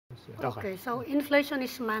Okay, so inflation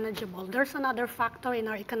is manageable. There's another factor in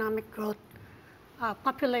our economic growth,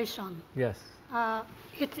 population. Yes.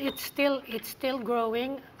 It's still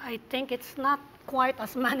growing. I think it's not quite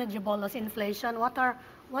as manageable as inflation. What are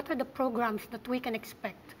the programs that we can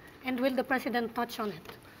expect? And will the President touch on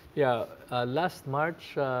it? Yeah, last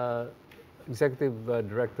March, Executive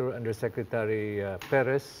Director Undersecretary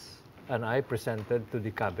Perez and I presented to the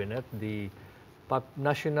Cabinet the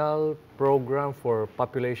National Program for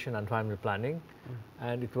Population and Family Planning,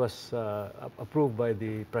 and it was approved by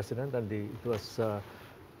the President, and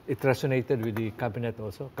it resonated with the Cabinet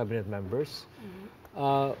also, Cabinet members.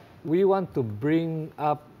 We want to bring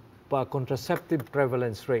up contraceptive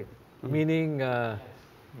prevalence rate, meaning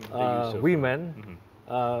women,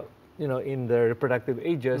 in the reproductive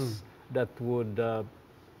ages that would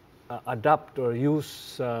adopt or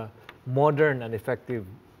use modern and effective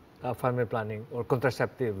family planning or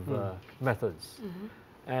contraceptive methods.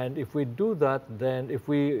 And if we do that, then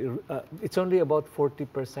it's only about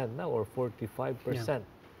 40% now or 45%.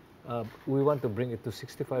 We want to bring it to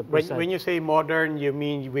 65%. When you say modern, you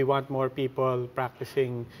mean we want more people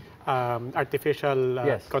practicing artificial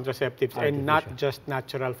contraceptives and not just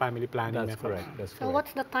natural family planning That's methods. correct. That's correct. So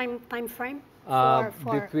what's the time frame for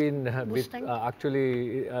boosting?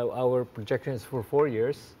 Actually, our projection is for 4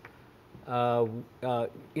 years.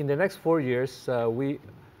 In the next 4 years, we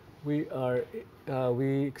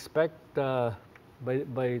expect by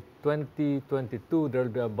 2022 there will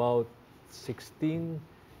be about 16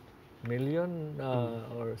 million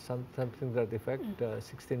or something to that effect.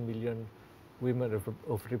 16 million women of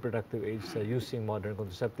reproductive age using modern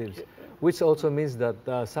contraceptives, which also means that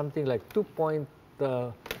something like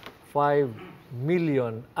 2.5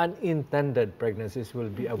 million unintended pregnancies will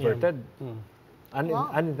be averted.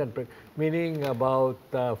 Unintended, meaning about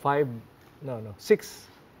 6.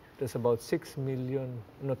 There's about 6 million,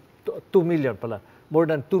 no, 2 million pala. More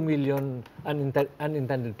than 2 million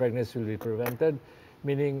unintended pregnancies will be prevented,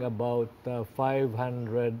 meaning about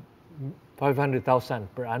 500,000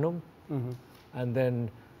 per annum. And then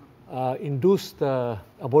induced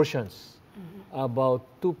abortions, about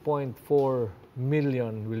 2.4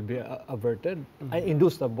 million will be averted.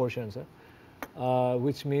 Induced abortions,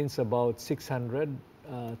 which means about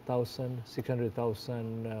 600,000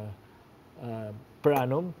 per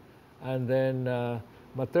annum. And then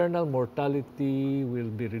maternal mortality will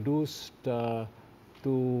be reduced to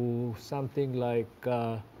something like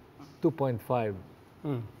 2.5.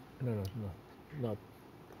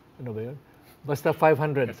 Basta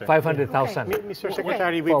 500,000. Mr.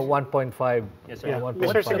 Secretary, for 1.5. Yes,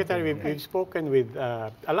 Mr. Secretary, we've spoken with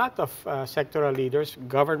a lot of sectoral leaders,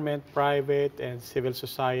 government, private, and civil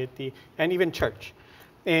society, and even church.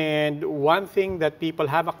 And one thing that people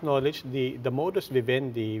have acknowledged, the modus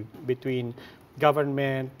vivendi between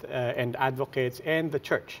government and advocates and the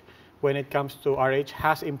church when it comes to RH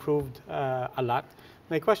has improved a lot.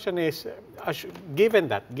 My question is, given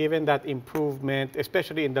that improvement,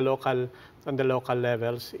 especially on the local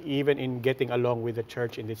levels, even in getting along with the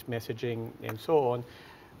church in its messaging and so on,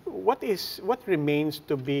 what remains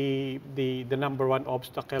to be the number one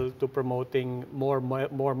obstacle to promoting more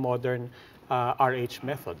modern RH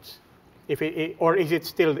methods? Or is it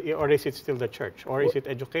still the church, or is it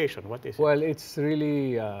education? What is it? Well, it's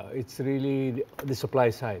really the supply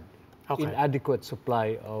side. Inadequate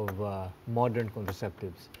supply of modern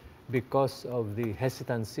contraceptives because of the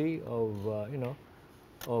hesitancy of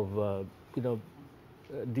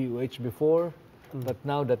DOH before, but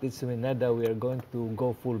now that it's in NEDA, we are going to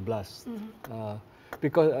go full blast.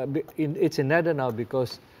 Because it's in NEDA now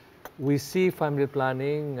because we see family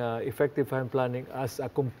planning, effective family planning, as a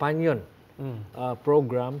companion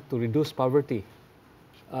program to reduce poverty,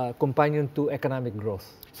 companion to economic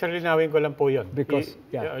growth. Sir, linawin ko lang po yun. Because,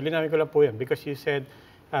 linawin ko lang po yun because you said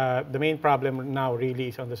the main problem now really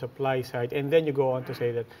is on the supply side, and then you go on to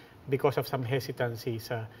say that because of some hesitancy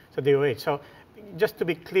sa DOH. So, just to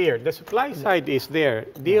be clear, the supply side is there.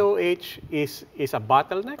 DOH is a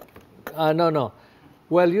bottleneck? No.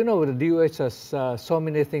 Well, the DOH has so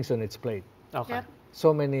many things on its plate. Okay. Yeah.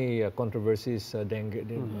 So many controversies,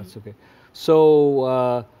 that's okay.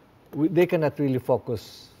 So, they cannot really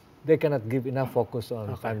focus. They cannot give enough focus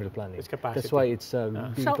on family planning. It's capacity. That's why it's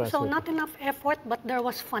being so not enough effort, but there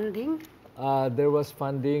was funding. There was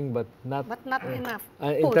funding, but not enough.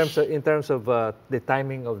 In terms of the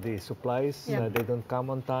timing of the supplies, they don't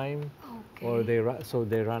come on time, or they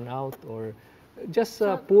run out, or just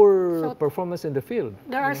poor performance in the field.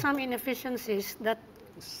 There are some inefficiencies that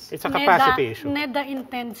it's a capacity issue. NEDA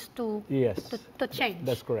intends to change.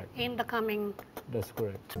 That's correct. In the coming. That's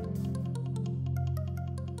correct.